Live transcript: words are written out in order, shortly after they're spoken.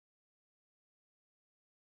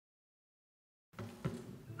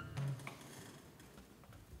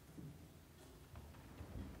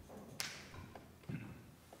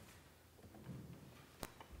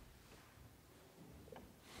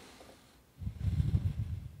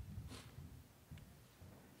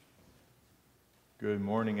Good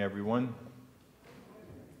morning, everyone.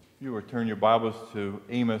 You will turn your Bibles to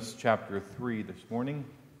Amos Chapter 3 this morning.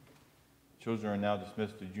 Children are now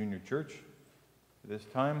dismissed to junior church at this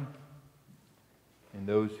time. And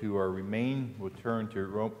those who are remain will turn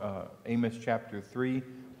to Amos Chapter 3.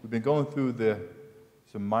 We've been going through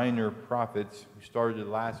some minor prophets. We started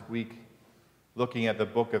last week looking at the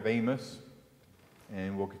book of Amos.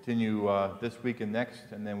 And we'll continue this week and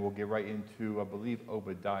next. And then we'll get right into, I believe,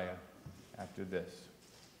 Obadiah after this.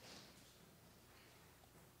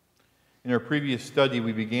 In our previous study,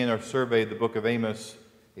 we began our survey of the book of Amos,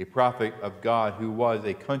 a prophet of God who was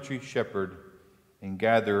a country shepherd and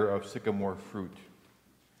gatherer of sycamore fruit.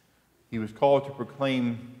 He was called to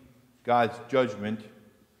proclaim God's judgment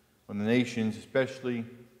on the nations, especially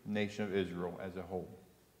the nation of Israel as a whole.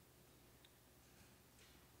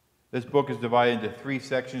 This book is divided into three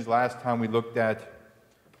sections. Last time we looked at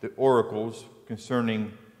the oracles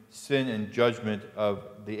concerning sin and judgment of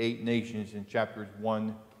the 8 nations in chapters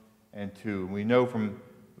 1 and 2. We know from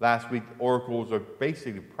last week the oracles are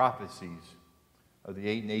basically prophecies of the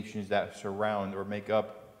 8 nations that surround or make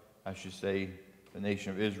up, I should say, the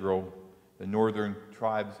nation of Israel, the northern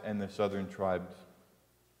tribes and the southern tribes.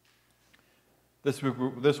 This week we're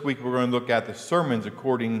going to look at the sermons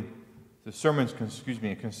concerning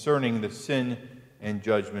the sin and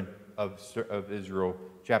judgment of Israel,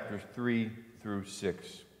 chapters 3 through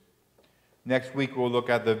 6. Next week, we'll look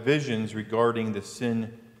at the visions regarding the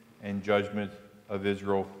sin and judgment of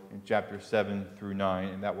Israel in chapters 7 through 9,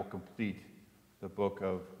 and that will complete the book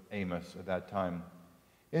of Amos at that time.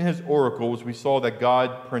 In his oracles, we saw that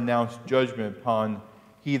God pronounced judgment upon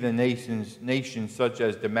heathen nations such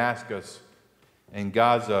as Damascus and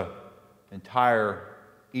Gaza and Tyre,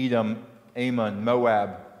 Edom, Ammon,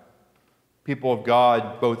 Moab, people of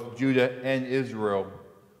God, both Judah and Israel.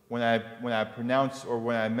 When I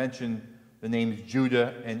mention the names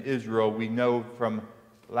Judah and Israel, we know from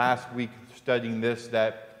last week studying this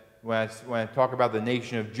that when I talk about the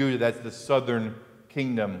nation of Judah, that's the southern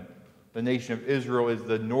kingdom. The nation of Israel is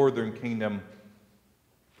the northern kingdom.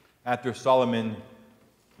 After Solomon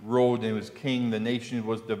ruled and was king, the nation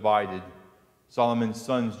was divided. Solomon's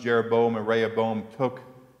sons, Jeroboam and Rehoboam, took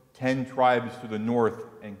 10 tribes to the north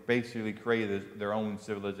and basically created their own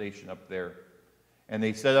civilization up there. And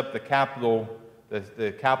they set up the capital.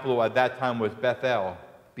 The capital at that time was Bethel,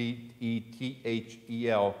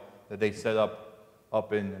 Bethel, that they set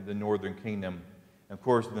up in the northern kingdom. And of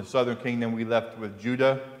course, in the southern kingdom, we left with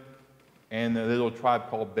Judah and a little tribe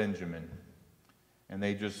called Benjamin. And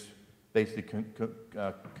they just basically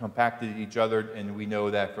compacted each other, and we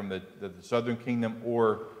know that from the southern kingdom,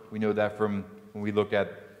 or we know that from when we look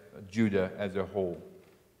at Judah as a whole.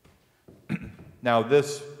 Now,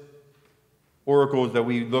 this oracles that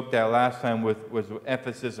we looked at last time was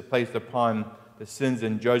emphasis placed upon the sins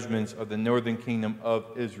and judgments of the northern kingdom of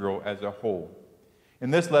Israel as a whole.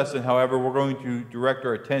 In this lesson, however, we're going to direct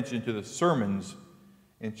our attention to the sermons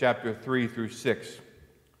in chapter 3 through 6.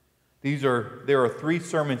 There are 3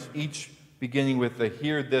 sermons, each beginning with the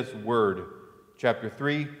 "Hear this word," chapter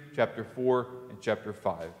 3, chapter 4, and chapter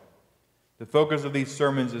 5. The focus of these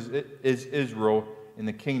sermons is Israel in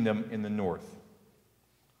the kingdom in the north.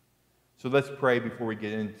 So let's pray before we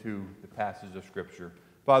get into the passage of Scripture.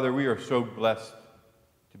 Father, we are so blessed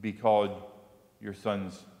to be called your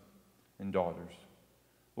sons and daughters.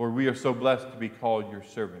 Lord, we are so blessed to be called your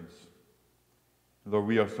servants. Lord,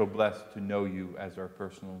 we are so blessed to know you as our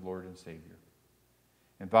personal Lord and Savior.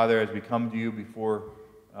 And Father, as we come to you before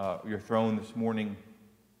your throne this morning,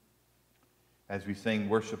 as we sing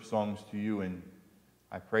worship songs to you, and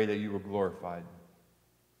I pray that you are glorified.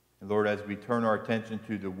 And Lord, as we turn our attention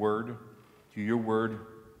to the Word, to your Word,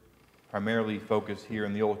 primarily focused here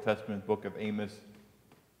in the Old Testament book of Amos,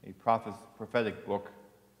 a prophetic book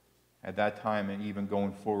at that time and even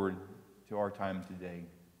going forward to our time today.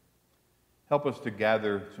 Help us to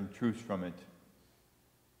gather some truths from it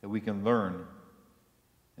that we can learn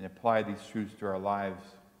and apply these truths to our lives,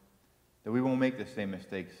 that we won't make the same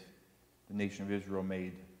mistakes the nation of Israel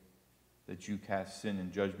made, that you cast sin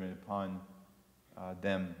and judgment upon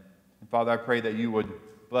them. And Father, I pray that you would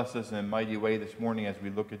bless us in a mighty way this morning as we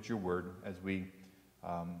look at your word, as we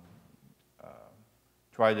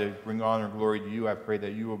try to bring honor and glory to you. I pray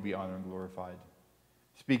that you will be honored and glorified.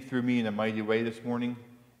 Speak through me in a mighty way this morning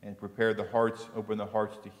and prepare the hearts, open the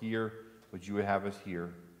hearts to hear what you would have us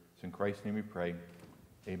hear. It's in Christ's name we pray.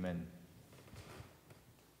 Amen.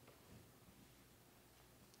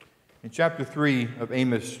 In chapter 3 of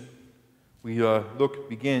Amos, we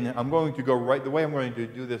begin. I'm going to go right, the way I'm going to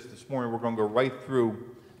do this morning, we're going to go right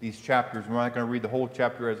through these chapters. We're not going to read the whole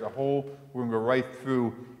chapter as a whole. We're going to go right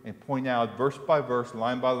through and point out verse by verse,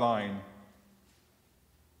 line by line,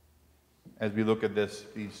 as we look at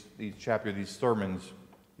these chapters, these sermons,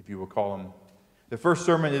 if you will call them. The first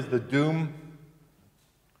sermon is the doom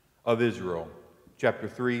of Israel, chapter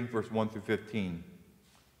 3, verse 1 through 15.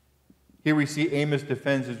 Here we see Amos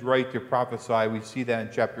defends his right to prophesy. We see that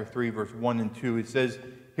in chapter 3, verse 1 and 2. It says,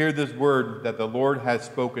 "Hear this word that the Lord has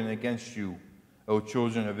spoken against you, O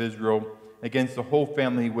children of Israel, against the whole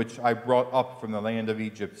family which I brought up from the land of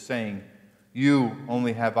Egypt, saying, You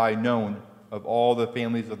only have I known of all the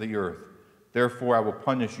families of the earth. Therefore I will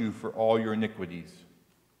punish you for all your iniquities."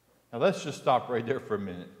 Now let's just stop right there for a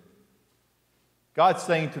minute. God's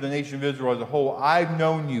saying to the nation of Israel as a whole, I've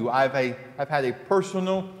known you. I've had a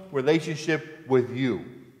personal relationship with you.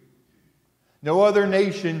 No other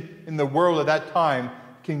nation in the world at that time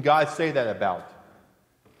can God say that about.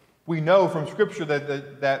 We know from Scripture that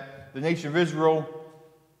the nation of Israel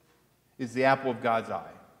is the apple of God's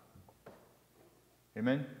eye.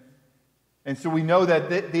 Amen? And so we know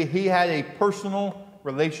that he had a personal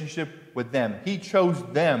relationship with them. He chose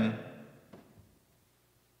them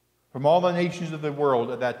from all the nations of the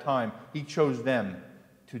world at that time. He chose them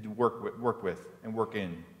to work with and work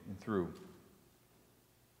in and through.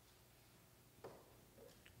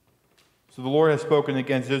 So the Lord has spoken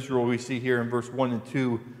against Israel, we see here in verse 1 and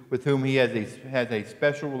 2, with whom he has a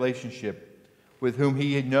special relationship, with whom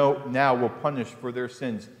he now will punish for their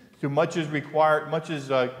sins. So much is required, much is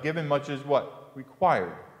given, much is what?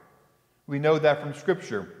 Required. We know that from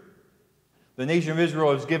Scripture. The nation of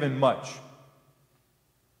Israel is given much.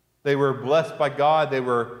 They were blessed by God. They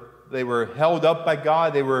were held up by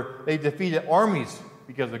God. They defeated armies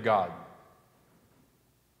because of God.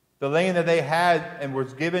 The land that they had and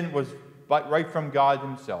was given was right from God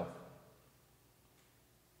himself.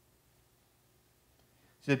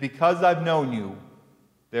 He said, because I've known you,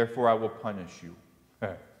 therefore I will punish you.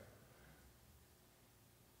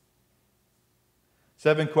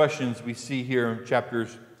 7 questions we see here in chapter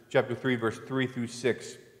 3, verse 3 through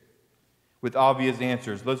 6, with obvious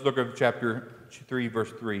answers. Let's look at chapter 3,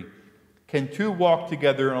 verse 3. Can two walk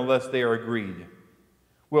together unless they are agreed?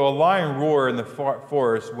 Will a lion roar in the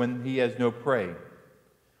forest when he has no prey?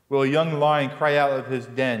 Will a young lion cry out of his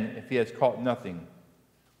den if he has caught nothing?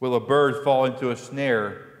 Will a bird fall into a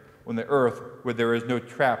snare on the earth where there is no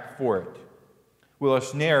trap for it? Will a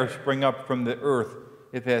snare spring up from the earth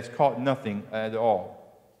if it has caught nothing at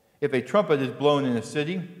all? If a trumpet is blown in a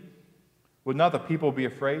city, will not the people be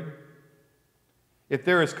afraid? If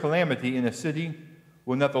there is calamity in a city,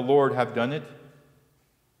 will not the Lord have done it?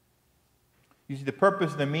 You see, the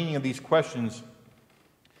purpose and the meaning of these questions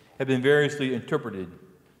have been variously interpreted,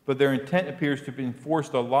 but their intent appears to enforce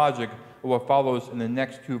the logic of what follows in the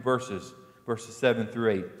next 2 verses, verses 7 through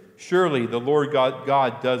 8. Surely the Lord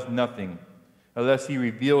God does nothing unless he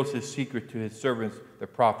reveals his secret to his servants, the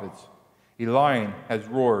prophets. A lion has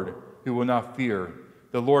roared, who will not fear?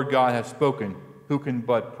 The Lord God has spoken, who can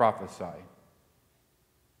but prophesy?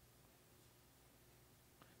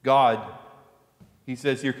 God, he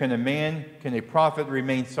says here, can a prophet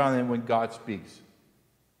remain silent when God speaks?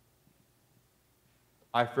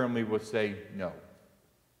 I firmly would say no.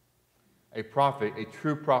 A prophet, a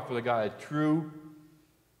true prophet of God, a true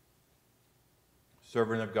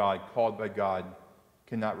servant of God, called by God,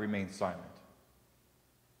 cannot remain silent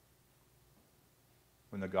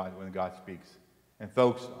when God speaks. And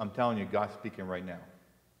folks, I'm telling you, God's speaking right now.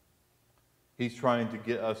 He's trying to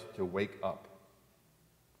get us to wake up.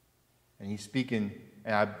 And he's speaking,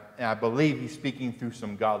 and I believe he's speaking through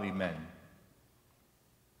some godly men.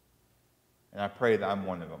 And I pray that I'm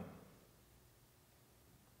one of them.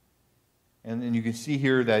 And you can see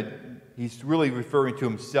here that he's really referring to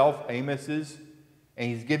himself, Amos is, and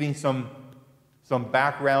he's giving some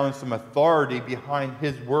background, some authority behind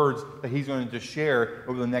his words that he's going to share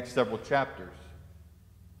over the next several chapters.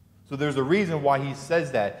 So there's a reason why he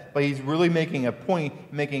says that, but he's really making a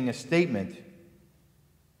point, making a statement.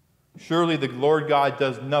 Surely the Lord God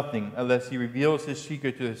does nothing unless he reveals his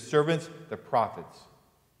secret to his servants, the prophets.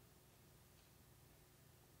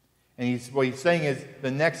 And what he's saying is, the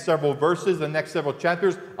next several verses, the next several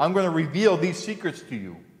chapters, I'm going to reveal these secrets to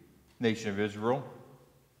you, nation of Israel.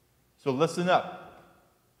 So listen up.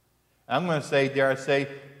 I'm going to say, dare I say,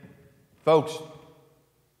 folks,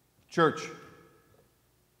 church,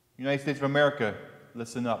 United States of America,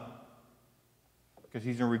 listen up. Because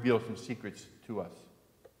he's going to reveal some secrets to us.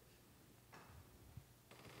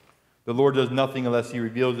 The Lord does nothing unless he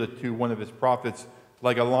reveals it to one of his prophets.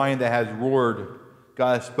 Like a lion that has roared,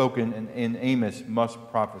 God has spoken, and Amos must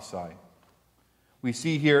prophesy. We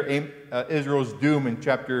see here Israel's doom in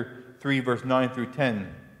chapter 3, verse 9 through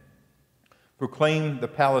 10. Proclaim in the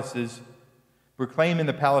palaces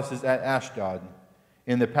at Ashdod,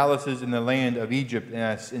 in the palaces in the land of Egypt,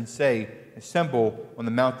 and say, assemble on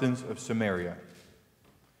the mountains of Samaria.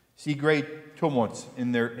 See great tumults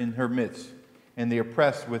in her midst, and the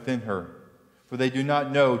oppressed within her. For they do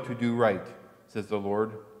not know to do right, says the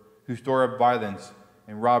Lord, who store up violence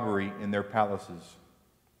and robbery in their palaces.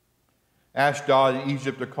 Ashdod and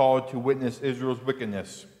Egypt are called to witness Israel's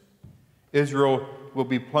wickedness. Israel will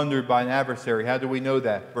be plundered by an adversary. How do we know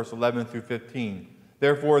that? Verse 11 through 15.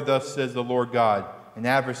 Therefore, thus says the Lord God, an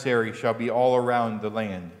adversary shall be all around the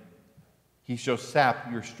land. He shall sap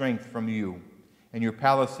your strength from you, and your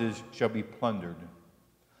palaces shall be plundered.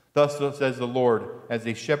 Thus says the Lord, as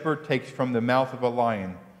a shepherd takes from the mouth of a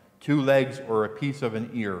lion 2 legs or a piece of an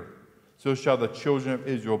ear, so shall the children of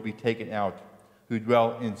Israel be taken out, who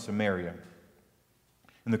dwell in Samaria.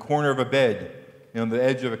 In the corner of a bed, and on the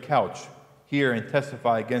edge of a couch, hear and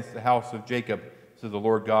testify against the house of Jacob, says the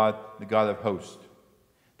Lord God, the God of hosts,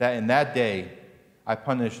 that in that day I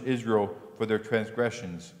punish Israel for their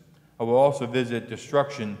transgressions. I will also visit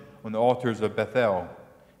destruction on the altars of Bethel,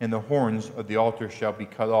 and the horns of the altar shall be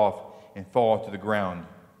cut off and fall to the ground.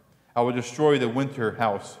 I will destroy the winter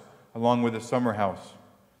house along with the summer house.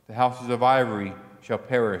 The houses of ivory shall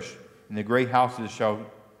perish, and the great houses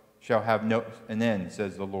shall have an end,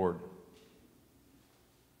 says the Lord.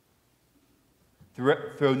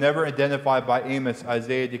 Though never identified by Amos,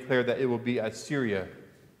 Isaiah declared that it will be Assyria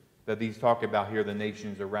that these talk about here, the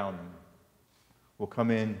nations around them, will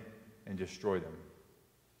come in and destroy them.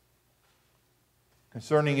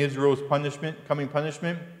 Concerning Israel's coming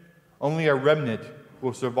punishment, only a remnant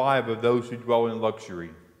will survive of those who dwell in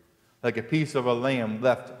luxury, like a piece of a lamb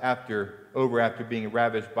left after being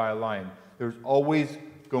ravished by a lion. There's always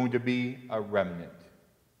going to be a remnant.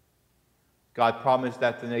 God promised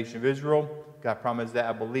that to the nation of Israel. God promised that,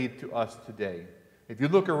 I believe, to us today. If you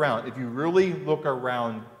look around, if you really look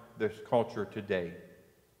around this culture today,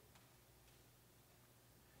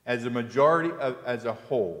 as a majority, as a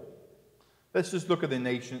whole, let's just look at the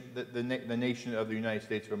nation, the nation of the United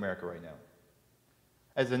States of America right now.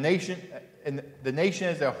 As a nation, and the nation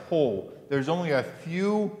as a whole, there's only a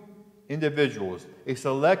few individuals, a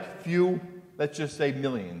select few, let's just say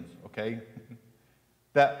millions, okay,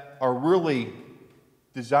 that are really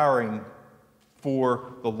desiring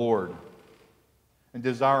for the Lord and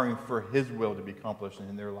desiring for His will to be accomplished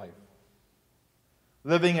in their life.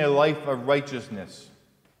 Living a life of righteousness,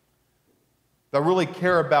 that really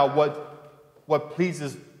care about what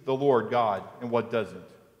pleases the Lord God and what doesn't.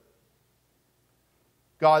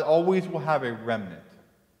 God always will have a remnant.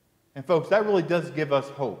 And folks, that really does give us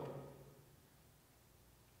hope.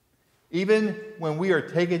 Even when we are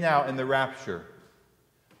taken out in the rapture,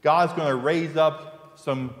 God's going to raise up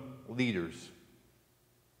some leaders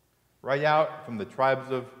right out from the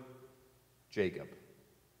tribes of Jacob.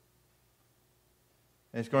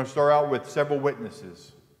 And it's going to start out with several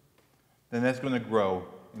witnesses. Then that's going to grow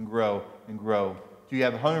and grow and grow. So you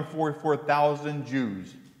have 144,000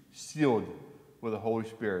 Jews sealed with the Holy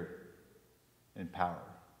Spirit and power.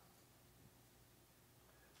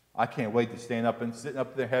 I can't wait to stand up and sit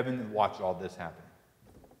up there in heaven and watch all this happen.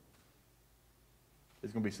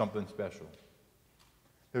 It's going to be something special.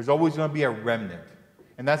 There's always going to be a remnant.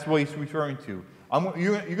 And that's what he's referring to.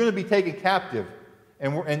 You're going to be taken captive.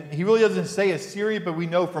 And he really doesn't say Assyria, but we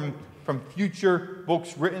know from future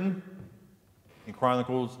books written in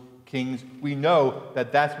Chronicles, Kings, we know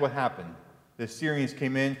that that's what happened. The Assyrians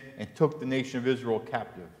came in and took the nation of Israel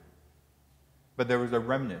captive. But there was a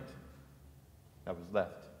remnant that was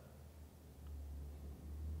left.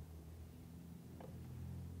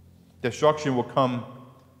 Destruction will come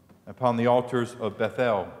upon the altars of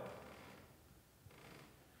Bethel.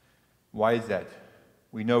 Why is that?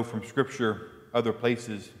 We know from Scripture, other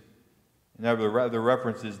places, and other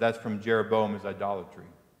references, that's from Jeroboam's idolatry.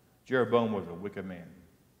 Jeroboam was a wicked man.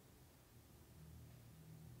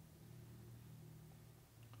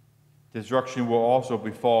 Destruction will also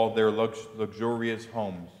befall their luxurious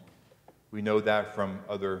homes. We know that from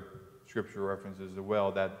other Scripture references as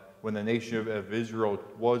well, that when the nation of Israel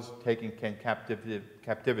was taken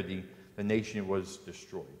captivity, the nation was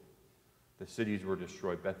destroyed. The cities were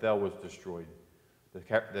destroyed. Bethel was destroyed.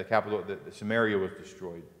 The capital, the Samaria was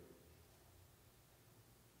destroyed.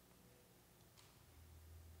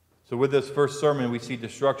 So with this first sermon, we see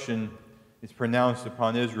destruction is pronounced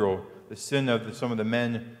upon Israel. The sin of some of the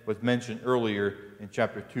men was mentioned earlier in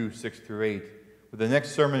chapter 2, 6 through 8. With the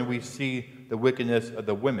next sermon, we see the wickedness of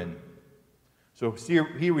the women. So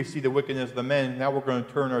here we see the wickedness of the men. Now we're going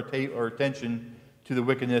to turn our attention to the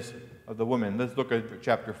wickedness of the woman. Let's look at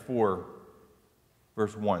chapter 4,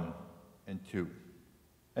 verse 1 and 2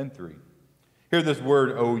 and 3. Hear this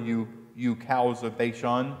word, O you cows of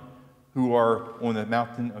Bashan, who are on the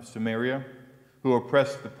mountain of Samaria, who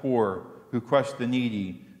oppress the poor, who crush the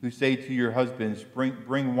needy, who say to your husbands,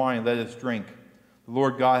 bring wine, let us drink. The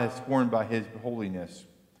Lord God has sworn by his holiness.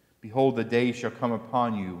 Behold, the day shall come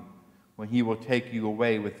upon you when he will take you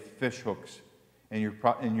away with fishhooks, and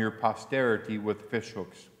your posterity with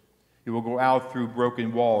fishhooks. You will go out through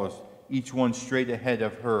broken walls, each one straight ahead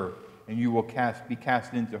of her, and you will be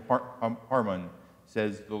cast into Harmon,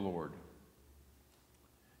 says the Lord.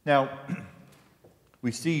 Now,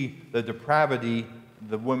 we see the depravity of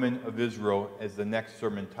the women of Israel as the next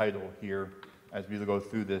sermon title here as we go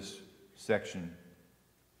through this section.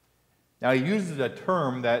 Now, he uses a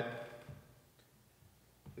term that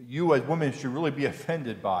you as women should really be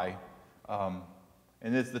offended by,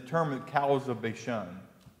 and it's the term cows of Bashan.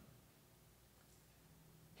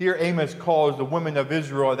 Here Amos calls the women of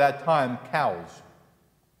Israel at that time cows.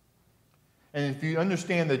 And if you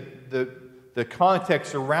understand the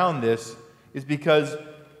context around this, is because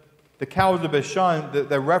the cows of Bashan,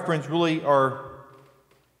 the reference really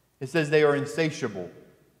it says they are insatiable.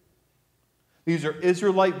 These are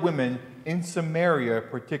Israelite women in Samaria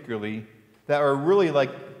particularly that are really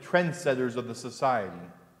like trendsetters of the society.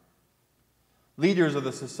 Leaders of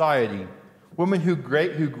the society. Women who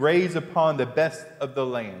graze upon the best of the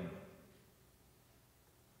land.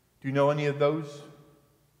 Do you know any of those?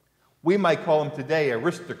 We might call them today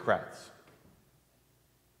aristocrats.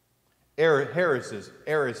 Heiresses,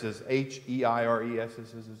 Heiresses,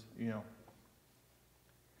 you know.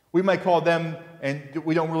 We might call them, and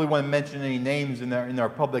we don't really want to mention any names in our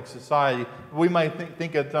public society, but we might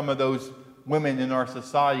think of some of those women in our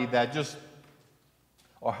society that just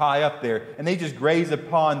are high up there, and they just graze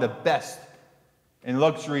upon the best and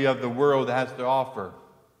luxury of the world has to offer.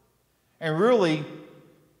 And really,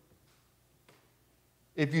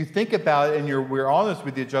 if you think about it and we're honest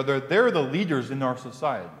with each other, they're the leaders in our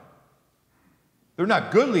society. They're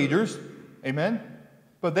not good leaders, amen?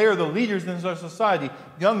 But they are the leaders in our society.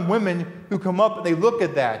 Young women who come up and they look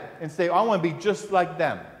at that and say, I want to be just like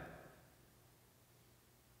them.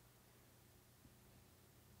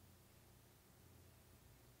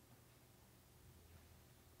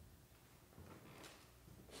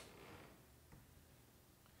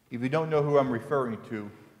 If you don't know who I'm referring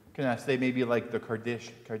to, can I say maybe like the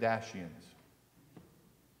Kardashians?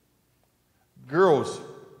 Girls,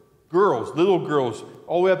 little girls,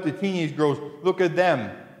 all the way up to teenage girls, look at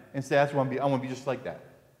them and say, I want to be just like that.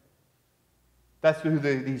 That's who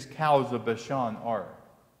these cows of Bashan are.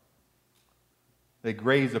 They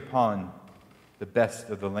graze upon the best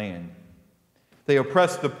of the land. They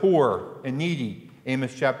oppress the poor and needy,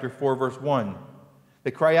 Amos chapter 4, verse 1.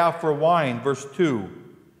 They cry out for wine, verse 2,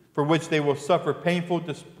 for which they will suffer painful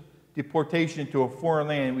deportation to a foreign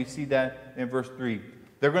land. We see that in verse 3.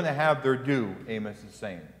 They're going to have their due, Amos is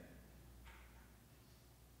saying.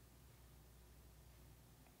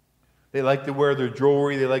 They like to wear their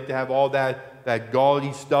jewelry. They like to have all that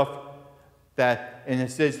gaudy stuff. And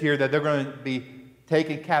it says here that they're going to be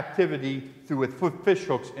taken captivity with fish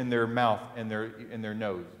hooks in their mouth and their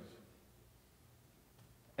noses.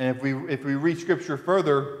 And if we read Scripture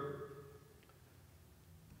further,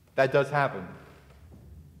 that does happen.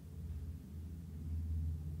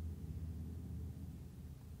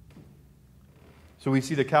 So we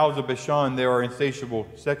see the cows of Bashan, they are insatiable.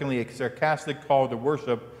 Secondly, a sarcastic call to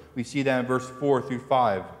worship. We see that in verse 4 through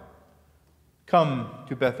 5. Come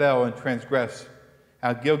to Bethel and transgress.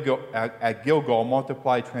 At Gilgal,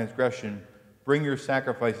 multiply transgression. Bring your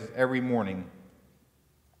sacrifices every morning,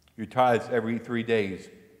 your tithes every 3 days.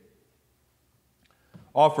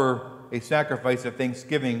 Offer a sacrifice of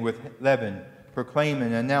thanksgiving with leaven. Proclaim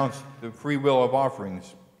and announce the free will of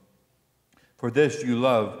offerings. For this you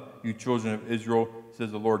love, you children of Israel,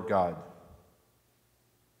 says the Lord God.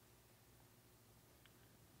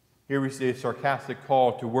 Here we see a sarcastic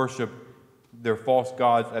call to worship their false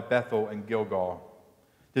gods at Bethel and Gilgal,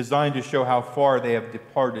 designed to show how far they have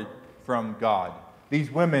departed from God.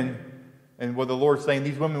 These women, and what the Lord's saying,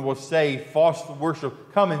 these women will say, false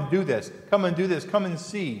worship, come and do this, come and do this, come and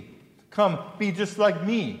see, come, be just like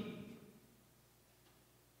me.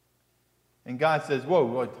 And God says,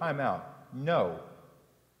 whoa, time out. No.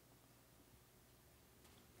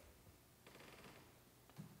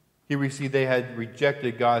 Here we see they had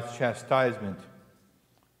rejected God's chastisement.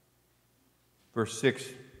 Verse 6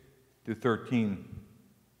 to 13.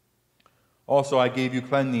 Also, I gave you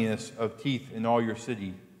cleanliness of teeth in all your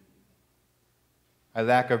city, a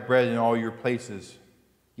lack of bread in all your places.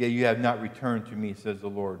 yet you have not returned to me, says the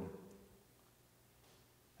Lord.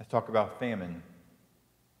 Let's talk about famine.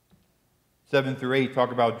 7 through 8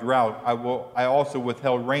 talk about drought. I also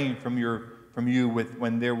withheld rain from you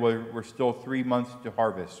when there were still 3 months to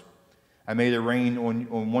harvest. I made it rain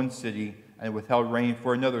on one city and withheld rain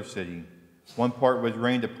for another city. One part was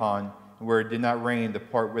rained upon, and where it did not rain, the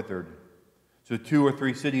part withered. So 2 or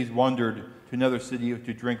 3 cities wandered to another city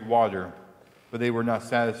to drink water, but they were not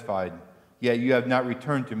satisfied. Yet you have not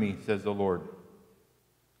returned to me, says the Lord.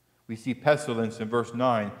 We see pestilence in verse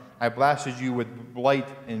 9. I blasted you with blight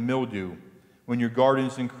and mildew. When your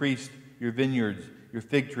gardens increased, your vineyards, your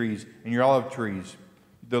fig trees, and your olive trees,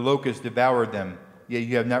 the locusts devoured them, yet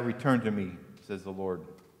you have not returned to me, says the Lord.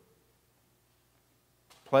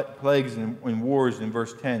 Plagues and wars in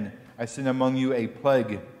verse 10. I sent among you a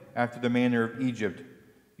plague after the manner of Egypt.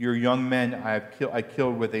 Your young men I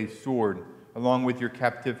killed with a sword, along with your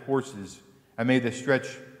captive horses. I made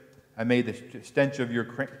the stench of your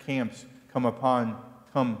camps come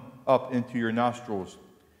up into your nostrils.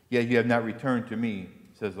 Yet you have not returned to me,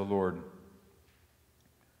 says the Lord.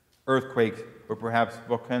 Earthquakes, or perhaps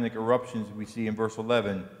volcanic eruptions, we see in verse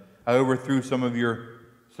 11. I overthrew some of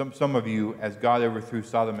you as God overthrew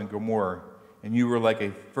Sodom and Gomorrah, and you were like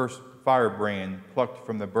a first firebrand plucked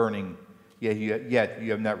from the burning, yet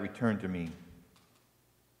you have not returned to me.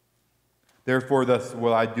 Therefore thus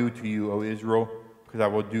will I do to you, O Israel, because I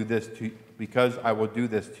will do this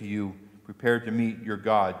to you. Prepare to meet your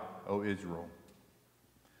God, O Israel.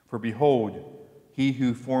 For behold, he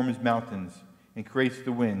who forms mountains and creates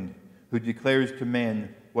the wind, who declares to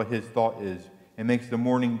man what his thought is, and makes the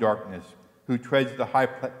morning darkness, who treads the high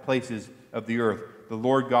places of the earth, the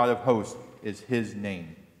Lord God of hosts is his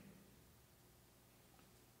name.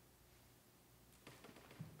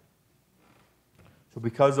 So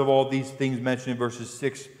because of all these things mentioned in verses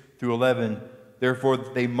 6 through 11, therefore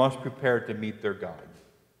they must prepare to meet their God.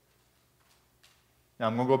 Now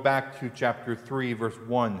I'm going to go back to chapter 3, verse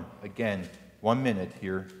 1 again. 1 minute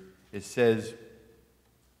here. It says,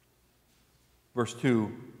 verse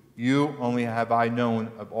 2, you only have I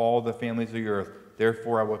known of all the families of the earth,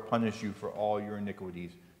 therefore I will punish you for all your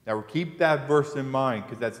iniquities. Now keep that verse in mind,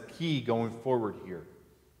 because that's key going forward here.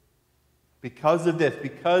 Because of this,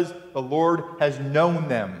 because the Lord has known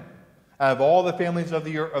them, out of all the families of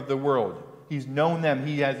the world, he's known them.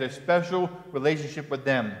 He has a special relationship with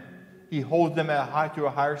them. He holds them to a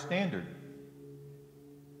higher standard.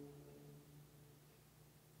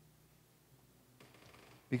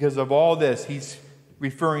 Because of all this, he's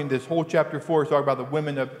referring, this whole chapter 4 is talking about the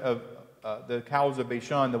women of the cows of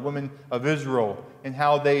Bashan, the women of Israel, and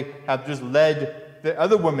how they have just led the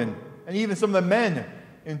other women, and even some of the men,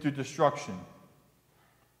 into destruction.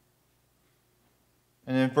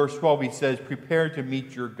 And in verse 12 he says, prepare to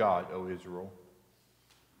meet your God, O Israel.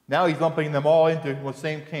 Now he's lumping them all into the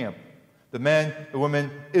same camp. The men, the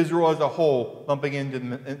women, Israel as a whole, lumping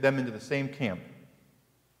them into the same camp.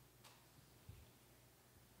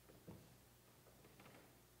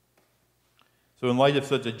 So in light of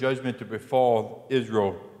such a judgment to befall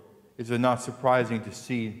Israel, is it not surprising to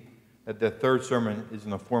see that the third sermon is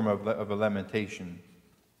in the form of a lamentation?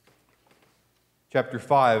 Chapter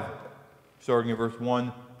 5, starting in verse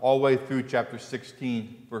 1, all the way through chapter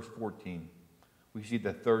 16, verse 14, we see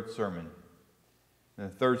the third sermon.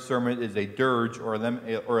 And the third sermon is a dirge or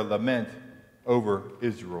a lament over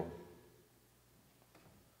Israel.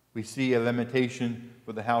 We see a lamentation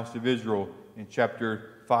for the house of Israel in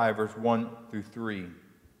chapter 5, verse 1 through 3.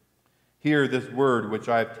 Hear this word which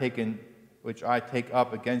I take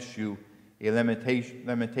up against you, a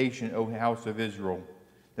lamentation, O house of Israel.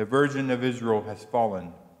 The virgin of Israel has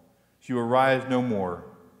fallen. She will rise no more.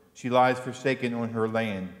 She lies forsaken on her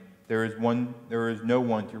land. There is no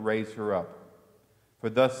one to raise her up. For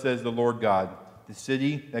thus says the Lord God, the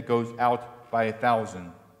city that goes out by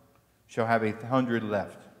 1,000 shall have 100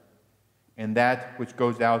 left, and that which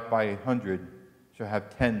goes out by 100 shall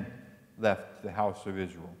have 10 left to the house of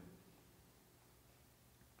Israel.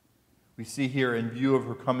 We see here in view of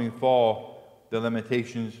her coming fall, the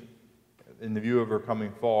lamentations in the view of her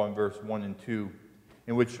coming fall in verse 1 and 2,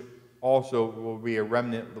 in which also will be a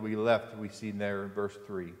remnant that we left, we see there in verse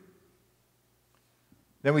 3.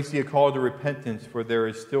 Then we see a call to repentance, for there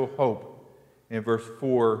is still hope in verse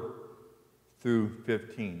 4 through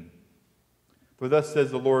 15. For thus says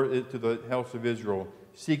the Lord to the house of Israel,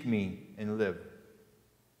 seek me and live.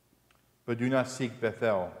 But do not seek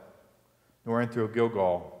Bethel, nor enter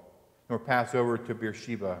Gilgal, nor pass over to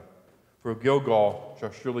Beersheba, for Gilgal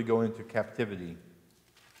shall surely go into captivity,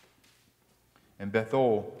 and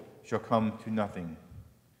Bethel shall come to nothing.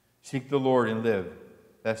 Seek the Lord and live,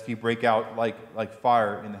 lest he break out like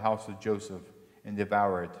fire in the house of Joseph and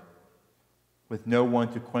devour it, with no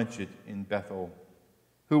one to quench it in Bethel.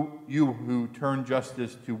 You who turn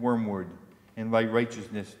justice to wormwood and light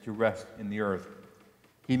righteousness to rest in the earth.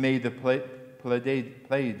 He made the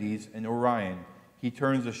Pleiades and Orion. He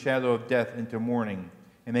turns the shadow of death into morning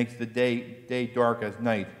and makes the day dark as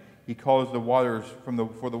night. He calls the waters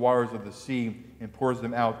for the waters of the sea and pours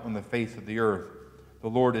them out on the face of the earth. The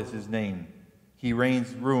Lord is his name. He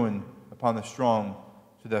rains ruin upon the strong,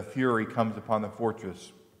 so that fury comes upon the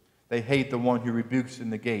fortress. They hate the one who rebukes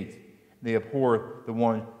in the gate. They abhor the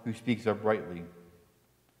one who speaks uprightly.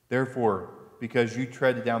 Therefore, because you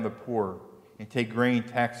tread down the poor and take grain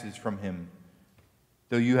taxes from him,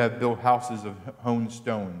 though you have built houses of hewn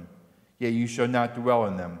stone, yet you shall not dwell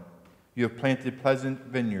in them. You have planted pleasant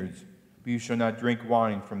vineyards, but you shall not drink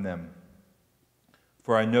wine from them.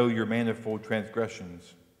 For I know your manifold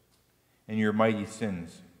transgressions and your mighty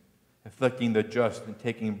sins, afflicting the just and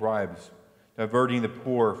taking bribes, diverting the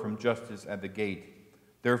poor from justice at the gate.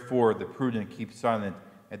 Therefore the prudent keep silent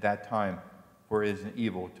at that time, for it is an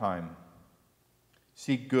evil time.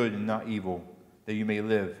 Seek good and not evil, that you may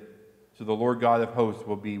live. So the Lord God of hosts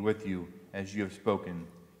will be with you, as you have spoken.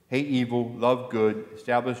 Hate evil, love good,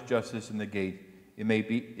 establish justice in the gate. It may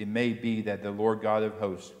be that the Lord God of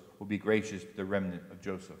hosts will be gracious to the remnant of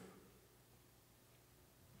Joseph.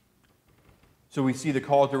 So we see the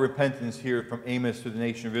call to repentance here from Amos to the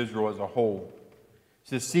nation of Israel as a whole. It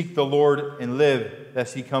says, seek the Lord and live,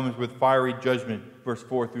 lest he comes with fiery judgment, verse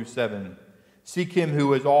 4 through 7. Seek him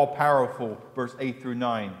who is all-powerful, verse 8 through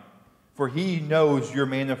 9. For he knows your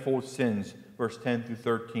manifold sins, verse 10 through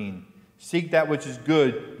 13. Seek that which is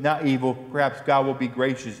good, not evil. Perhaps God will be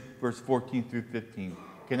gracious, verse 14 through 15.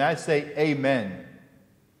 Can I say amen?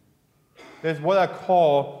 There's what a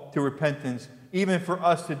call to repentance, even for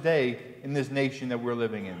us today in this nation that we're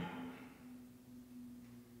living in.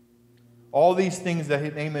 All these things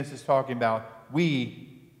that Amos is talking about,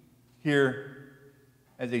 we here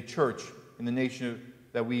as a church in the nation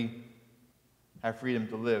that we have freedom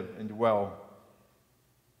to live and dwell,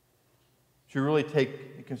 should really take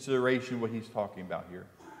in consideration what he's talking about here.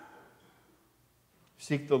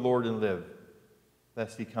 Seek the Lord and live,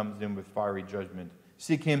 lest he comes in with fiery judgment.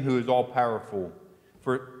 Seek him who is all-powerful,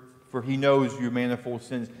 for he knows your manifold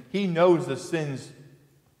sins. He knows the sins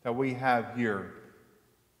that we have here.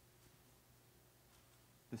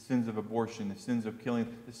 The sins of abortion, the sins of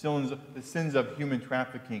killing, the sins of human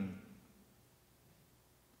trafficking.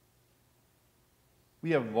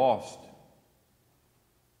 We have lost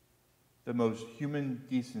the most human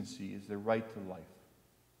decency, is the right to life.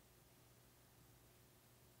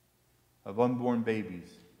 Of unborn babies,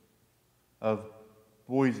 of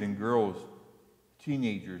boys and girls,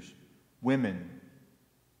 teenagers, women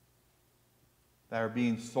that are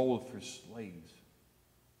being sold for slaves.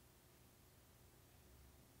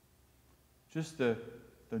 Just the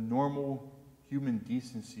normal human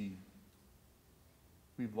decency,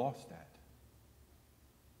 we've lost that.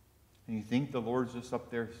 And you think the Lord's just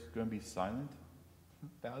up there going to be silent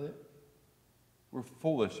about it? We're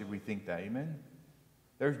foolish if we think that, amen?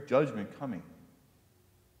 There's judgment coming.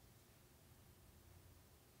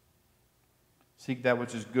 Seek that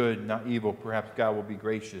which is good, not evil. Perhaps God will be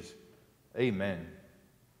gracious. Amen.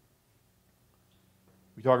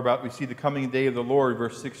 We see the coming day of the Lord,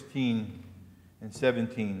 verse 16 and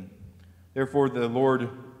 17. Therefore, the Lord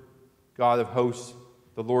God of hosts,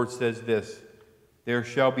 the Lord says this, there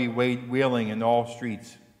shall be wailing in all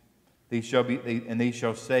streets. They shall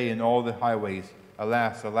say in all the highways,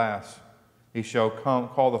 alas, alas. They shall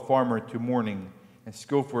call the farmer to mourning, and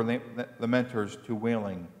skillful lamenters to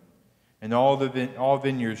wailing. In all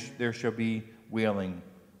vineyards there shall be wailing,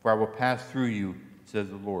 for I will pass through you, says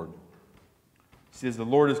the Lord. It says, the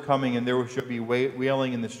Lord is coming, and there shall be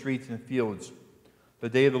wailing in the streets and fields. The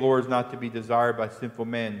day of the Lord is not to be desired by sinful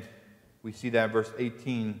men. We see that in verse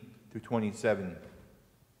 18 through 27.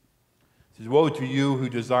 It says, woe to you who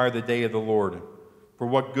desire the day of the Lord, for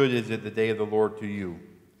what good is it the day of the Lord to you?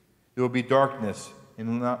 It will be darkness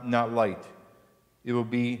and not light. It will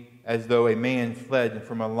be as though a man fled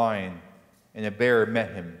from a lion, and a bear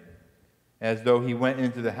met him. As though he went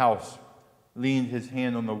into the house, leaned his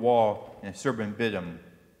hand on the wall, and a serpent bit him.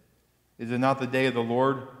 Is it not the day of the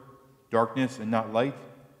Lord, darkness and not light?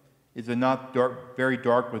 Is it not dark, very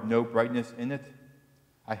dark with no brightness in it?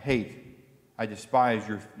 I despise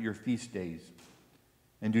your feast days,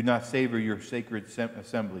 and do not savor your sacred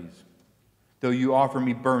assemblies. Though you offer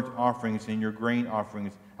me burnt offerings and your grain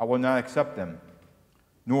offerings, I will not accept them,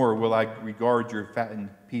 nor will I regard your fattened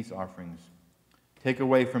peace offerings. Take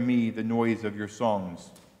away from me the noise of your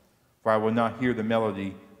songs. for I will not hear the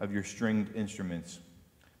melody of your stringed instruments.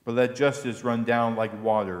 But let justice run down like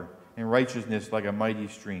water, and righteousness like a mighty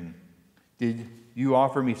stream. Did you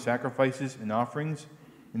offer me sacrifices and offerings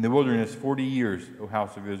in the wilderness 40 years, O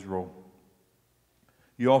house of Israel?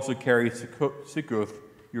 You also carried Sikkuth,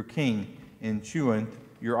 your king, and Chuanth,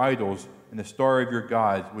 your idols, and the star of your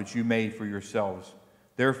gods, which you made for yourselves.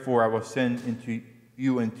 Therefore I will send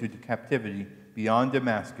you into captivity beyond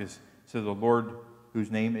Damascus, says the Lord, whose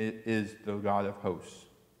name is the God of hosts.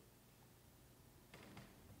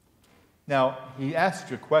 Now, he asks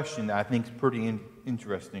a question that I think is pretty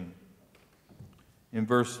interesting. In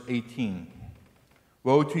verse 18,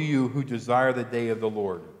 woe to you who desire the day of the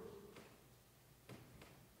Lord.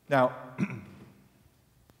 Now,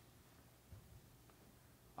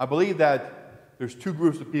 I believe that there's two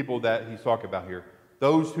groups of people that he's talking about here.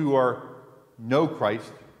 Those who know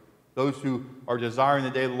Christ, those who are desiring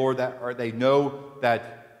the day of the Lord, they know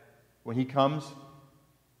that when he comes,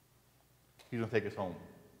 he's going to take us home.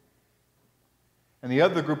 And the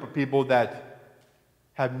other group of people that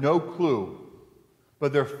have no clue,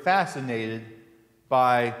 but they're fascinated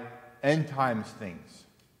by end times things.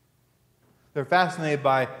 They're fascinated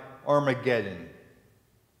by Armageddon.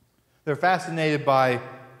 They're fascinated by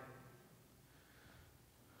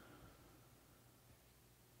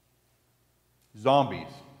zombies.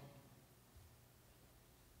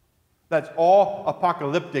 That's all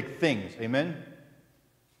apocalyptic things. Amen?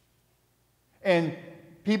 And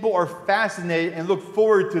people are fascinated and look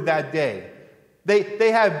forward to that day.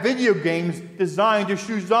 They have video games designed to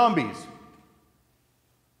shoot zombies.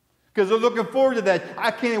 Because they're looking forward to that.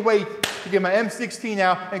 I can't wait to get my M16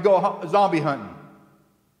 out and go zombie hunting.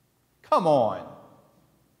 Come on.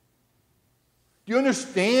 Do you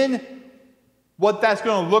understand what that's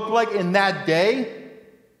going to look like in that day?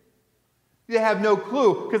 They have no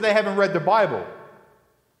clue because they haven't read the Bible.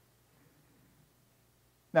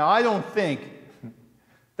 Now, I don't think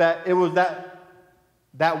that it was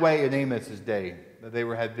that way in Amos's day, that they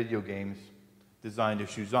had video games designed to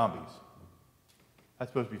shoot zombies. That's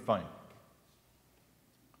supposed to be funny.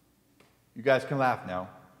 You guys can laugh now.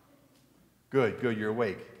 Good, you're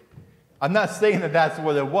awake. I'm not saying that that's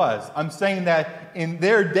what it was. I'm saying that in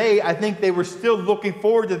their day, I think they were still looking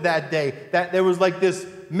forward to that day, that there was like this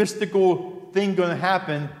mystical thing going to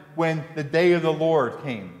happen when the day of the Lord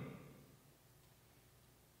came.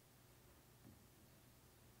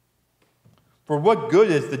 For what good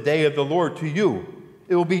is the day of the Lord to you?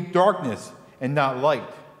 It will be darkness and not light.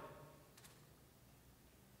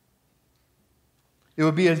 It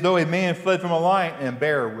would be as though a man fled from a lion and a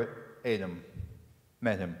bear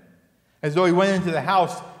met him. As though he went into the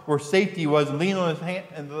house where safety was and leaned on his hand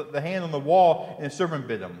and the hand on the wall and a servant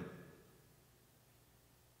bit him.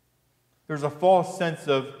 There's a false sense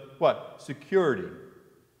of what? Security.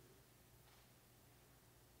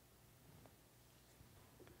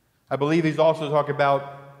 I believe he's also talking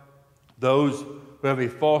about those who have a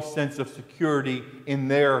false sense of security in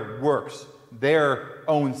their works, their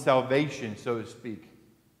own salvation, so to speak.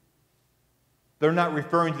 They're not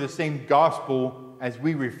referring to the same gospel as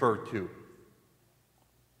we refer to.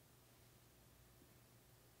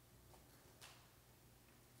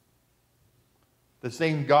 The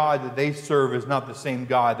same God that they serve is not the same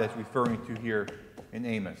God that's referring to here in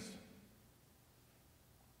Amos.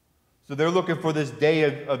 So they're looking for this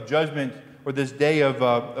day of judgment or this day of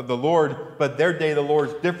the Lord, but their day of the Lord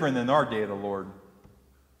is different than our day of the Lord.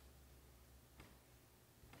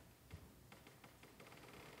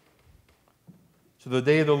 So the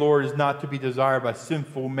day of the Lord is not to be desired by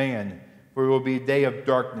sinful man, for it will be a day of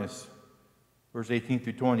darkness. Verse 18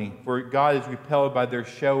 through 20. For God is repelled by their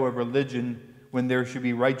show of religion when there should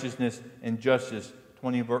be righteousness and justice.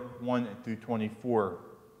 21 through 24.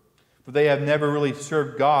 For they have never really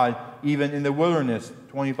served God, even in the wilderness.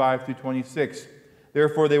 25 through 26.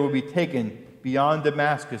 Therefore they will be taken beyond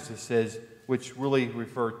Damascus, it says, which really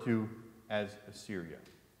referred to as Assyria.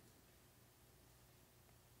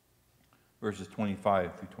 Verses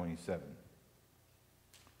 25 through 27.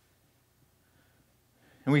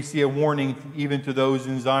 And we see a warning even to those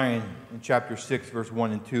in Zion in chapter 6, verse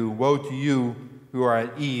 1 and 2. Woe to you who are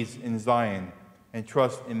at ease in Zion and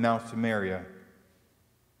trust in Mount Samaria.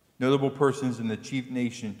 Notable persons in the chief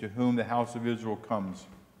nation to whom the house of Israel comes.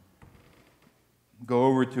 Go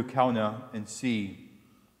over to Calneh and see,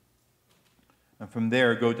 and from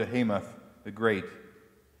there go to Hamath the Great.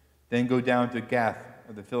 Then go down to Gath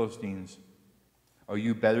of the Philistines. Are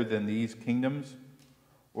you better than these kingdoms?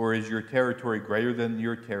 Or is your territory greater than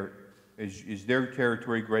your is their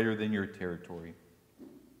territory greater than your territory?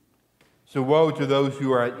 So woe to those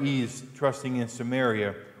who are at ease, trusting in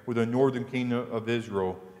Samaria, or the northern kingdom of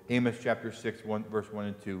Israel, Amos chapter 6, verse 1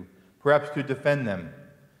 and 2. Perhaps to defend them.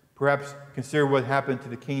 Perhaps consider what happened to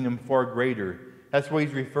the kingdom far greater. That's what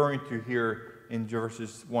he's referring to here in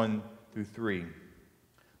verses 1 through 3.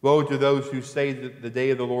 Woe to those who say that the day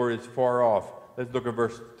of the Lord is far off. Let's look at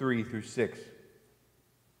verse 3 through 6.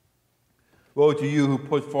 Woe to you who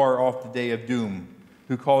put far off the day of doom,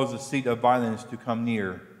 who cause the seat of violence to come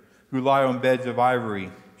near, who lie on beds of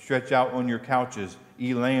ivory, stretch out on your couches,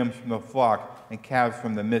 eat lambs from the flock and calves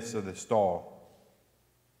from the midst of the stall,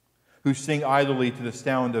 who sing idly to the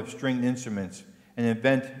sound of stringed instruments and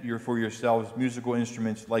invent for yourselves musical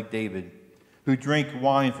instruments like David, who drink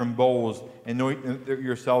wine from bowls and anoint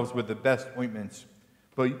yourselves with the best ointments,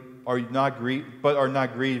 but are not grieved for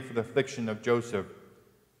the affliction of Joseph.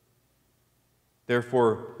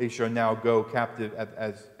 Therefore they shall now go captive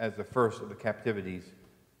as the first of the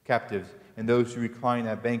captives, and those who recline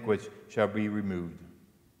at banquets shall be removed.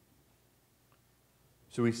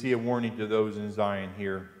 So we see a warning to those in Zion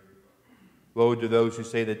here. Woe to those who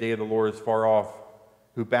say the day of the Lord is far off,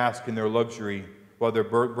 who bask in their luxury while their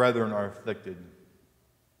brethren are afflicted.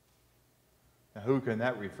 Now, who can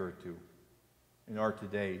that refer to in our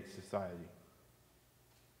today's society?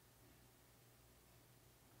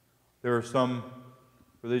 There are some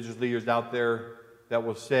religious leaders out there that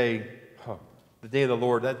will say, the day of the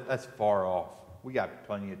Lord, that's far off. We got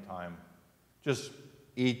plenty of time. Just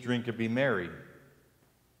eat, drink, and be merry.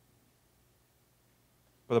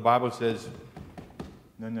 But the Bible says,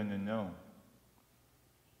 no.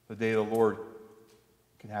 The day of the Lord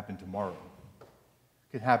can happen tomorrow.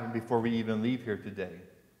 It can happen before we even leave here today.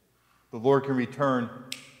 The Lord can return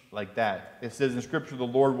like that. It says in Scripture, the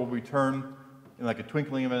Lord will return in like a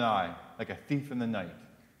twinkling of an eye, like a thief in the night.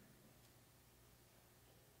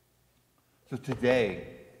 So today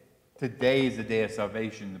is the day of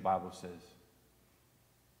salvation, the Bible says.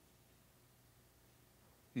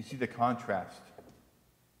 You see the contrast.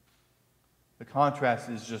 The contrast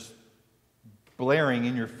is just blaring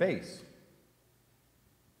in your face.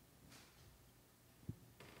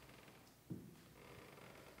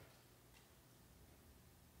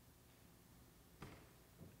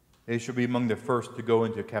 They shall be among the first to go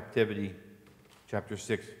into captivity. Chapter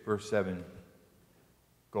 6, verse 7.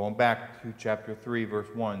 Going back to chapter 3, verse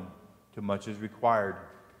 1. Too much is required.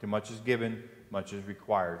 Too much is given. Much is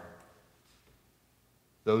required.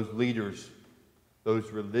 Those leaders,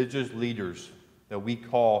 those religious leaders that we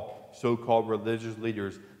call so-called religious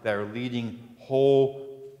leaders that are leading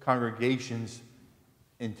whole congregations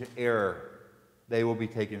into error, they will be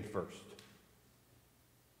taken first.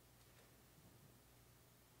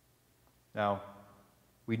 Now,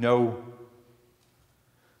 we know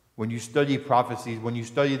when you study prophecies, when you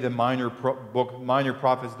study the minor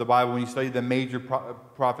prophets of the Bible, when you study the major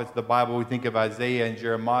prophets of the Bible, we think of Isaiah and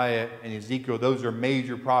Jeremiah and Ezekiel. Those are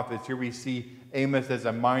major prophets. Here we see Amos as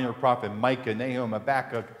a minor prophet, Micah, Nahum,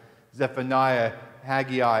 Habakkuk, Zephaniah,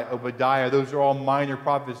 Haggai, Obadiah. Those are all minor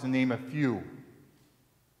prophets, to name a few.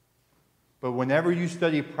 But whenever you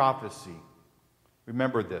study prophecy,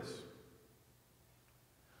 remember this.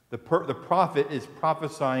 The prophet is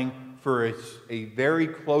prophesying for a very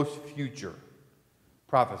close future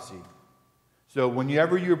prophecy. So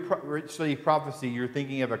whenever you study prophecy, you're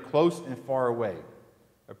thinking of a close and far away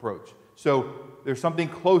approach. So there's something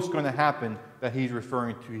close going to happen that he's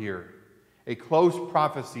referring to here. A close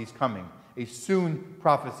prophecy is coming. A soon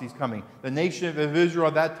prophecy is coming. The nation of Israel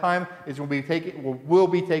at that time will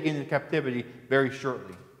be taken into captivity very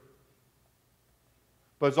shortly.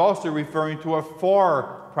 But it's also referring to a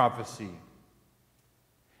far prophecy.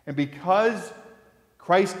 And because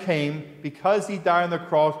Christ came, because he died on the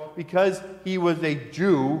cross, because he was a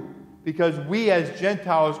Jew, because we as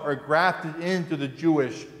Gentiles are grafted into the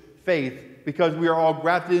Jewish faith, because we are all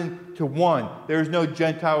grafted into one. There is no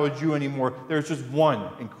Gentile or Jew anymore. There's just one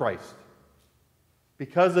in Christ.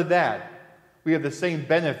 Because of that, we have the same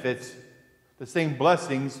benefits, the same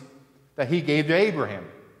blessings that he gave to Abraham.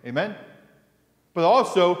 Amen? But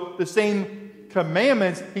also the same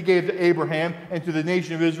commandments he gave to Abraham and to the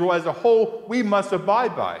nation of Israel as a whole, we must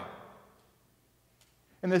abide by.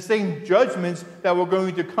 And the same judgments that were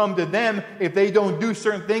going to come to them if they don't do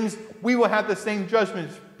certain things, we will have the same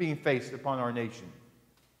judgments being faced upon our nation.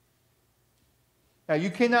 Now, you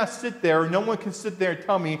cannot sit there, no one can sit there and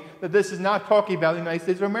tell me that this is not talking about the United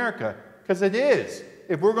States of America, because it is.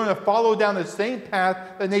 If we're going to follow down the same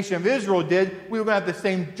path the nation of Israel did, we were going to have the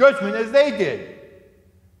same judgment as they did.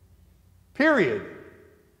 Period.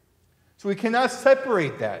 So we cannot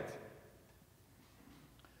separate that.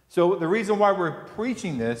 So the reason why we're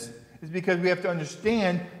preaching this is because we have to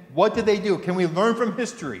understand, what did they do? Can we learn from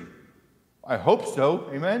history? I hope so.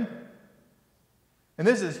 Amen? And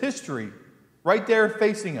this is history right there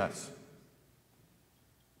facing us.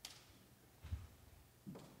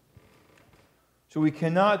 So we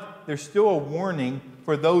cannot, there's still a warning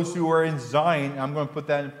for those who are in Zion. I'm going to put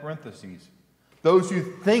that in parentheses. Those who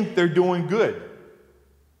think they're doing good.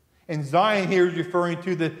 And Zion here is referring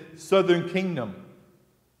to the southern kingdom,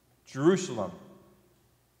 Jerusalem.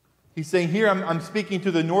 He's saying here, I'm speaking to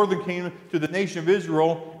the northern kingdom, to the nation of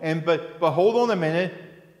Israel, but hold on a minute.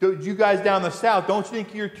 You guys down the south, don't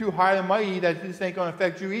think you're too high and mighty that this ain't going to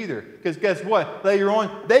affect you either. Because guess what? Later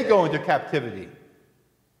on, they go into captivity.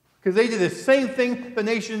 Because they did the same thing the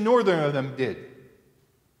nation northern of them did.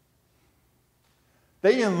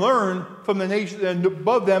 They didn't learn from the nation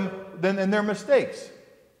above them and their mistakes.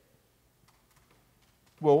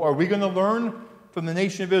 Well, are we going to learn from the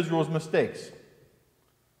nation of Israel's mistakes?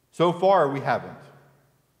 So far, we haven't.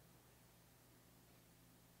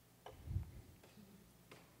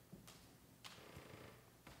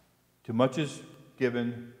 Too much is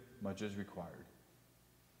given, much is required.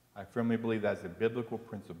 I firmly believe that's a biblical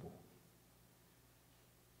principle.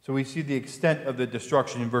 So we see the extent of the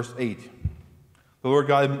destruction in verse 8. The Lord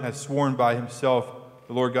God has sworn by himself,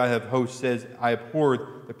 the Lord God of hosts says, I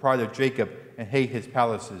abhorred the pride of Jacob and hate his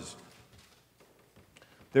palaces.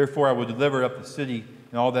 Therefore I will deliver up the city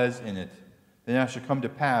and all that is in it. Then it shall come to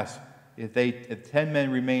pass, if 10 men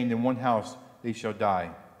remain in one house, they shall die.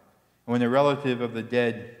 And when a relative of the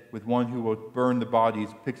dead with one who will burn the bodies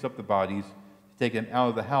picks up the bodies to take them out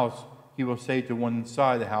of the house, he will say to one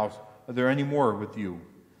inside the house, are there any more with you?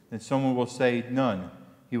 Then someone will say, none.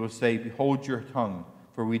 He will say, behold your tongue,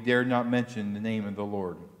 for we dare not mention the name of the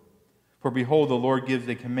Lord. For behold, the Lord gives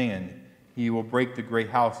a command. He will break the great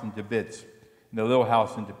house into bits, and the little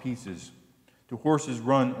house into pieces. Do horses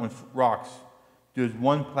run on rocks? Does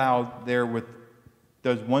one plow there with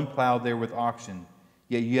oxen?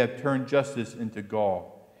 Yet you have turned justice into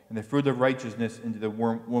gall, and the fruit of righteousness into the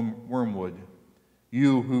wormwood.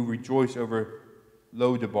 You who rejoice over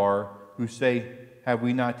Lodabar, who say, have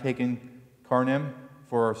we not taken Carnem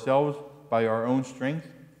for ourselves by our own strength?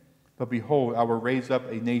 But behold, I will raise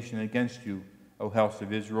up a nation against you, O house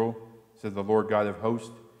of Israel, says the Lord God of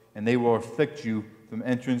hosts, and they will afflict you from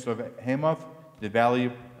entrance of Hamath to the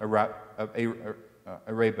valley of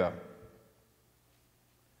Arabah.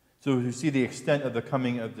 So you see the extent of the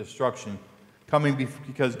coming of destruction, coming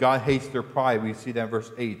because God hates their pride. We see that in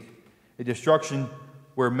verse 8. A destruction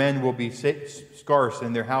where men will be scarce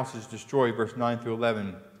and their houses destroyed, verse 9 through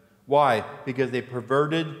 11. Why? Because they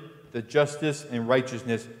perverted the justice and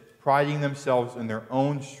righteousness, priding themselves in their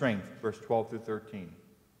own strength, verse 12 through 13.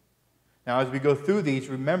 Now, as we go through these,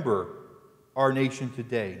 remember our nation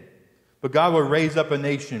today. But God will raise up a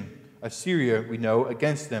nation, Assyria, we know,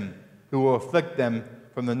 against them, who will afflict them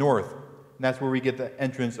from the north. And that's where we get the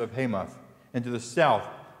entrance of Hamath. And to the south,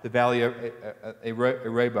 the valley of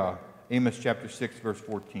Arabah, Amos chapter 6, verse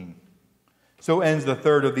 14. So ends the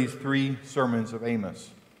third of these 3 sermons of Amos.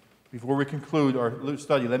 Before we conclude our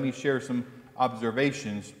study, let me share some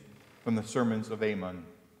observations from the sermons of Amos.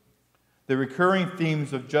 The recurring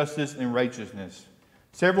themes of justice and righteousness.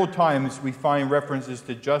 Several times we find references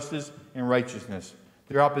to justice and righteousness.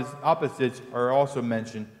 Their opposites are also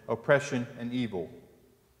mentioned, oppression and evil.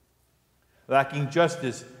 Lacking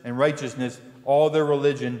justice and righteousness, all their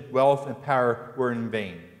religion, wealth, and power were in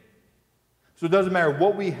vain. So it doesn't matter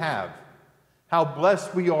what we have, how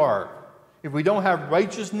blessed we are. If we don't have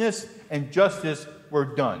righteousness and justice, we're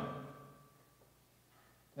done.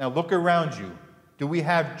 Now look around you. Do we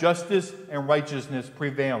have justice and righteousness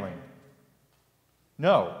prevailing?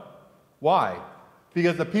 No. Why?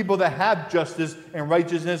 Because the people that have justice and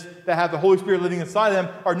righteousness, that have the Holy Spirit living inside them,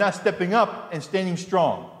 are not stepping up and standing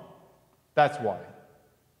strong. That's why.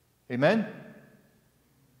 Amen?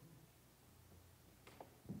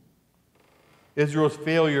 Israel's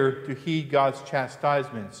failure to heed God's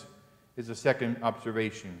chastisements is the second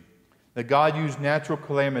observation. That God used natural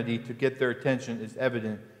calamity to get their attention is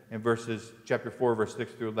evident in chapter 4, verse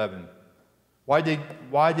 6 through 11. Why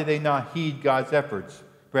did they not heed God's efforts?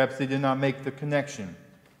 Perhaps they did not make the connection.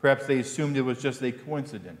 Perhaps they assumed it was just a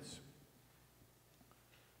coincidence.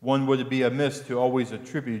 One would be amiss to always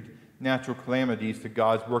attribute natural calamities to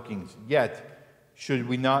God's workings. Yet, should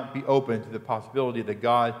we not be open to the possibility that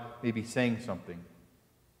God may be saying something?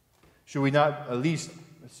 Should we not at least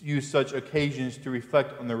use such occasions to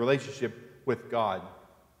reflect on the relationship with God?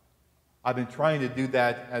 I've been trying to do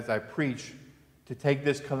that as I preach, to take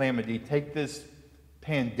this calamity, take this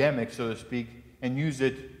pandemic, so to speak, and use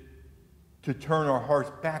it to turn our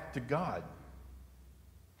hearts back to God.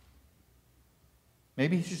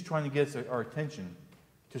 Maybe He's just trying to get our attention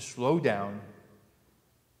to slow down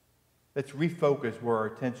Let's refocus where our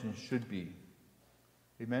attention should be.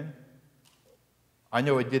 Amen? I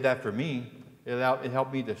know it did that for me. It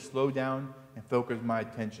helped me to slow down and focus my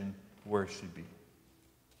attention where it should be.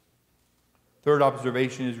 Third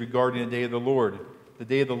observation is regarding the day of the Lord. The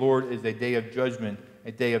day of the Lord is a day of judgment,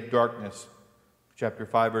 a day of darkness. Chapter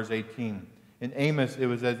 5, verse 18. In Amos, it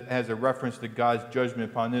was as a reference to God's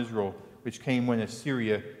judgment upon Israel, which came when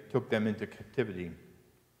Assyria took them into captivity.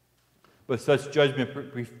 But such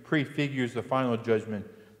judgment prefigures the final judgment,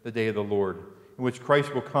 the day of the Lord, in which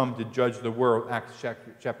Christ will come to judge the world, Acts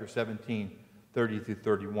chapter 17, 30 through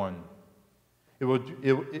 31.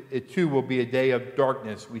 It too will be a day of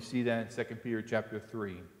darkness. We see that in 2 Peter chapter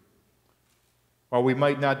 3. While we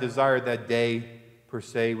might not desire that day per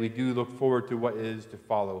se, we do look forward to what is to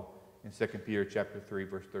follow in 2 Peter chapter 3,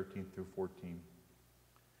 verse 13 through 14.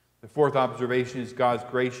 The fourth observation is God's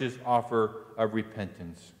gracious offer of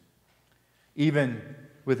repentance. Even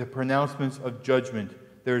with the pronouncements of judgment,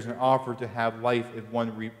 there is an offer to have life if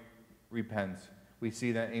one repents. We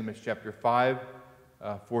see that in Amos chapter 5,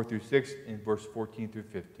 4 through 6, and verse 14 through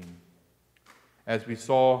 15. As we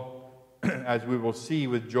will see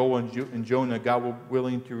with Joel and Jonah, God will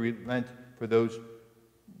willing to relent for those.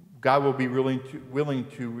 God will be willing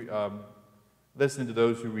to listen to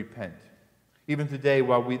those who repent. Even today,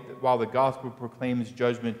 while the gospel proclaims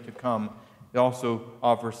judgment to come, it also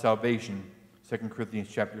offers salvation. 2 Corinthians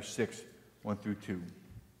chapter 6, 1 through 2.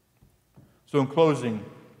 So in closing,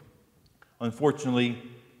 unfortunately,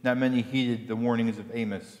 not many heeded the warnings of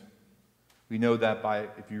Amos. We know that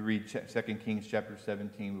if you read 2 Kings chapter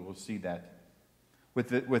 17, we will see that.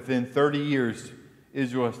 Within 30 years,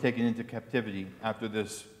 Israel has taken into captivity after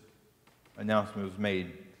this announcement was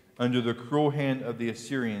made. Under the cruel hand of the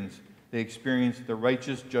Assyrians, they experienced the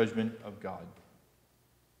righteous judgment of God.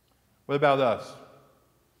 What about us?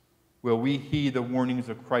 Will we heed the warnings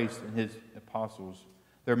of Christ and his apostles?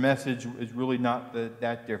 Their message is really not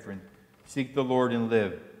that different. Seek the Lord and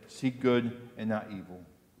live. Seek good and not evil.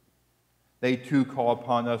 They too call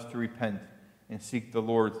upon us to repent and seek the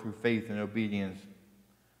Lord through faith and obedience,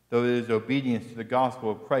 though it is obedience to the gospel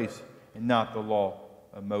of Christ and not the law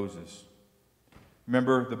of Moses.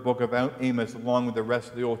 Remember, the book of Amos, along with the rest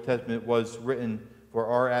of the Old Testament, was written for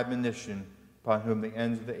our admonition, upon whom the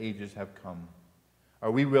ends of the ages have come.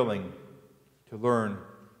 Are we willing to learn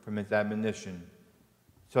from his admonition,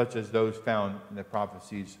 such as those found in the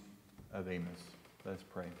prophecies of Amos? Let us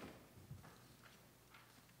pray.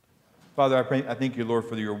 Father, I thank you, Lord,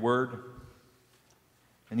 for your word.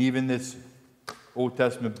 And even this Old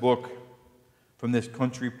Testament book from this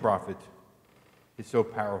country prophet is so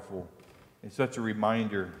powerful. It's such a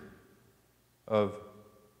reminder of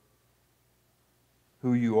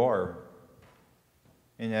who you are.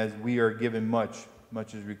 And as we are given much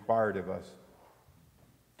is required of us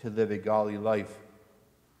to live a godly life,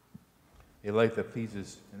 a life that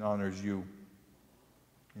pleases and honors you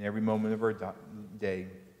in every moment of our day.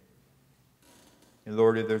 And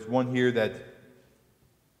Lord, if there's one here that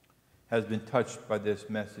has been touched by this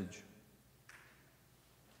message,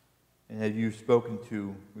 and have you spoken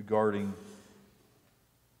to regarding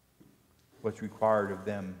what's required of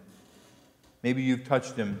them, maybe you've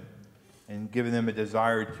touched them and given them a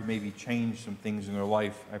desire to maybe change some things in their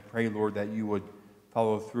life. I pray, Lord, that you would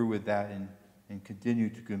follow through with that and continue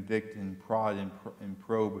to convict and prod and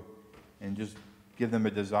probe and just give them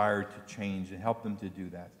a desire to change and help them to do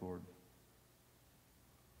that, Lord.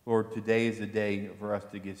 Lord, today is the day for us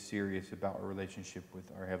to get serious about our relationship with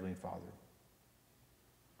our Heavenly Father,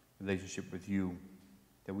 relationship with you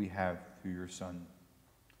that we have through your Son.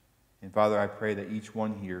 And Father, I pray that each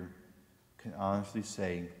one here can honestly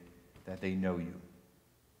say that they know you.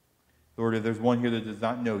 Lord, if there's one here that does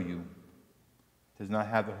not know you, does not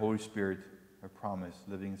have the Holy Spirit or promise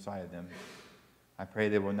living inside of them, I pray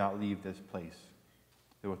they will not leave this place.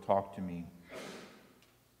 They will talk to me.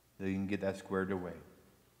 They can get that squared away.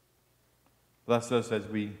 Bless us as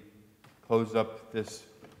we close up this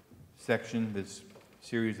section, this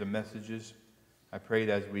series of messages. I pray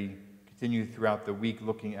that as we continue throughout the week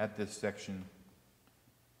looking at this section,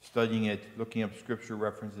 studying it, looking up scripture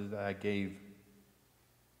references that I gave,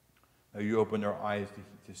 you open our eyes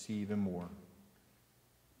to see even more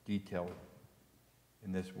detail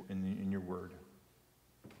in your word.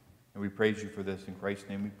 And we praise you for this. In Christ's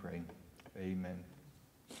name we pray. Amen.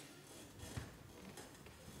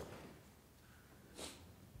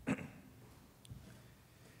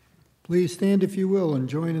 Please stand, if you will, and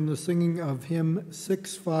join in the singing of hymn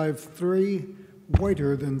 653,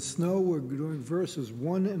 Whiter Than Snow. We're doing verses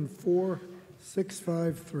 1 and 4,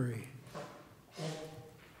 653.